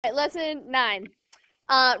right, lesson 9.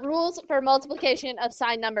 Rules for multiplication of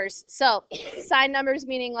sign numbers. So, sign numbers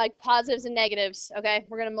meaning like positives and negatives. Okay,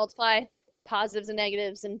 we're gonna multiply positives and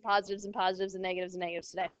negatives and positives and positives and negatives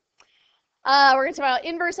today. We're gonna talk about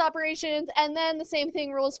inverse operations, and then the same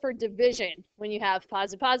thing rules for division when you have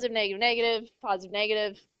positive, positive, negative, negative, positive,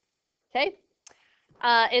 negative. Okay,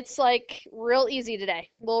 it's like real easy today.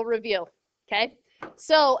 We'll review. Okay,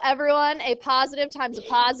 so everyone, a positive times a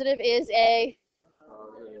positive is a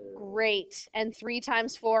great. And 3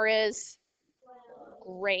 times 4 is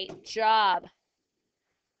great job.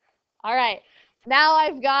 All right. Now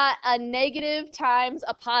I've got a negative times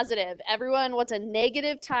a positive. Everyone, what's a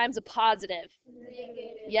negative times a positive?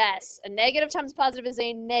 Negative. Yes, a negative times a positive is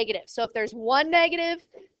a negative. So if there's one negative,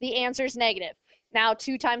 the answer is negative. Now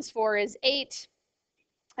 2 times 4 is 8,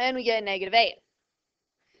 and we get a negative 8.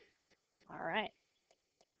 All right.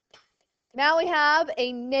 Now we have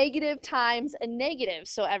a negative times a negative.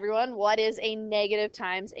 So everyone, what is a negative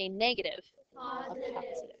times a negative? Positive. A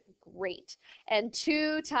positive. Great. And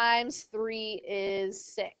 2 times 3 is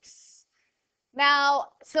 6. Now,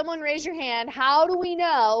 someone raise your hand. How do we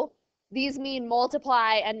know these mean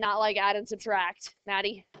multiply and not like add and subtract?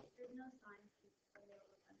 Maddie? There's no sign.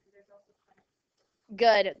 There's also sign.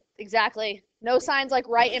 Good. Exactly. No signs like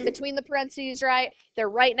right in between the parentheses, right? They're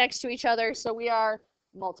right next to each other, so we are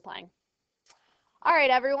multiplying. All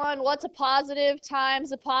right, everyone, what's a positive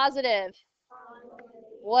times a positive?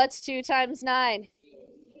 What's 2 times 9?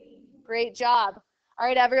 Great job. All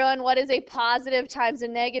right, everyone, what is a positive times a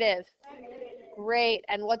negative? Great.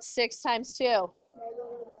 And what's 6 times 2?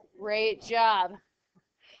 Great job.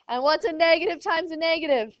 And what's a negative times a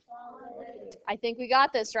negative? I think we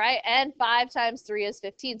got this, right? And 5 times 3 is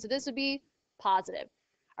 15. So this would be positive.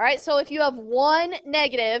 All right, so if you have one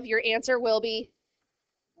negative, your answer will be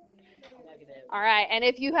Negative. all right. And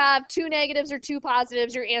if you have 2 negatives or 2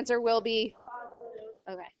 positives, your answer will be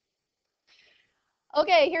okay.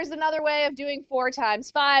 Okay, here's another way of doing 4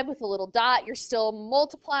 times 5 with a little dot. You're still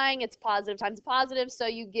multiplying. It's positive times positive, so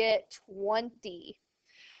you get 20.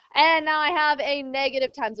 And now I have a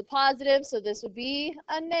negative times a positive, so this would be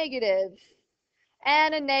a negative.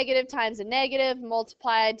 And a negative times a negative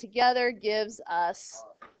multiplied together gives us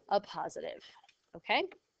a positive. Okay?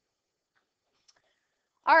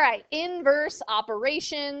 All right, inverse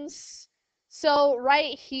operations. So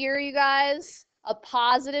right here, you guys, a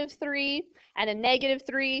positive 3 and a negative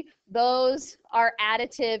 3, those are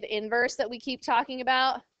additive inverse that we keep talking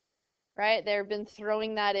about, right? They've been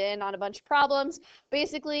throwing that in on a bunch of problems.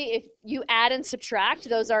 Basically, if you add and subtract,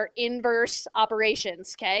 those are inverse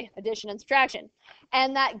operations, okay? Addition and subtraction.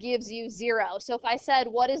 And that gives you 0. So if I said,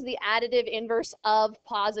 what is the additive inverse of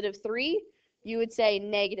positive 3? You would say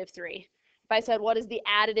negative 3. If I said, what is the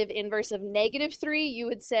additive inverse of negative 3? You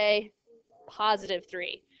would say positive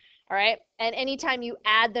 3. All right? And anytime you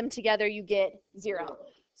add them together, you get 0.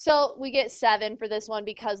 So we get 7 for this one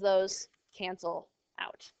because those cancel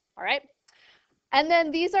out. All right? And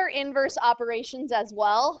then these are inverse operations as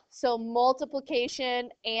well. So multiplication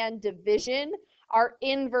and division are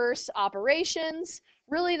inverse operations.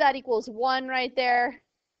 Really, that equals 1 right there,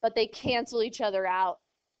 but they cancel each other out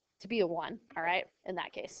to be a 1, all right, in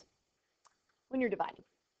that case, when you're dividing.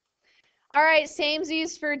 All right,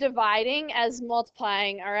 samesies for dividing as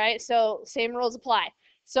multiplying, all right? So same rules apply.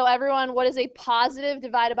 So everyone, what is a positive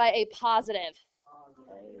divided by a positive?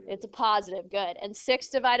 It's a positive, good. And 6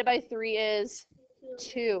 divided by 3 is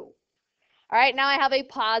 2. All right, now I have a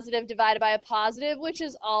positive divided by a positive, which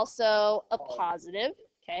is also a positive,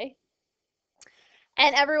 okay?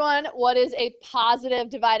 And everyone, what is a positive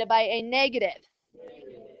divided by a negative?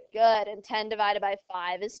 Good, and 10 divided by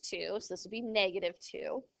 5 is 2, so this would be negative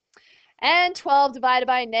 2. And 12 divided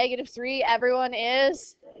by negative 3, everyone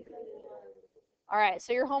is? All right,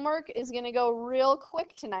 so your homework is going to go real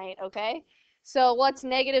quick tonight, okay? So what's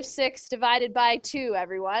negative 6 divided by 2,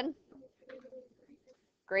 everyone?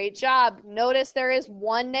 Great job. Notice there is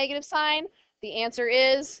one negative sign. The answer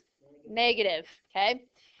is negative, okay?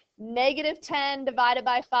 Negative 10 divided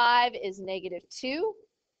by 5 is negative 2.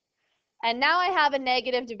 And now I have a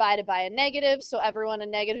negative divided by a negative, so everyone, a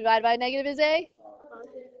negative divided by a negative is a?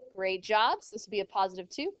 Great job. So this would be a positive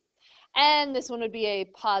 2. And this one would be a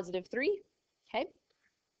positive 3, okay?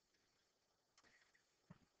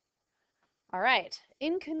 All right,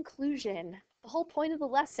 in conclusion, the whole point of the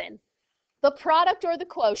lesson, the product or the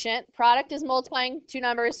quotient, product is multiplying 2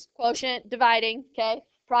 numbers, quotient dividing, okay?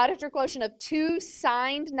 Product or quotient of 2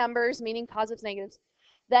 signed numbers, meaning positives, negatives,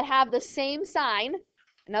 that have the same sign.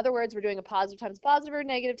 In other words, we're doing a positive times a positive or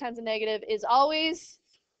negative times a negative is always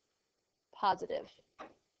positive.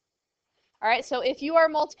 All right, so if you are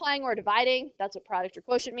multiplying or dividing, that's what product or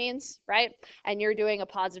quotient means, right? And you're doing a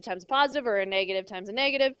positive times a positive or a negative times a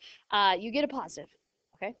negative, you get a positive,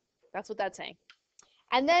 okay? That's what that's saying.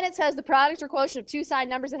 And then it says the product or quotient of two side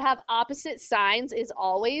numbers that have opposite signs is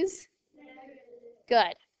always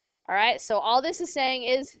good. All right, so all this is saying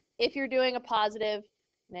is if you're doing a positive,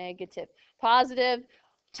 positive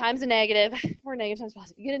times a negative, or negative times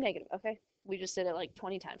positive, you get a negative, okay? We just did it like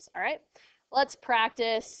 20 times, all right? Let's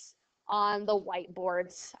practice on the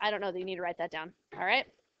whiteboards. I don't know that you need to write that down, all right?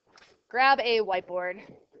 Grab a whiteboard.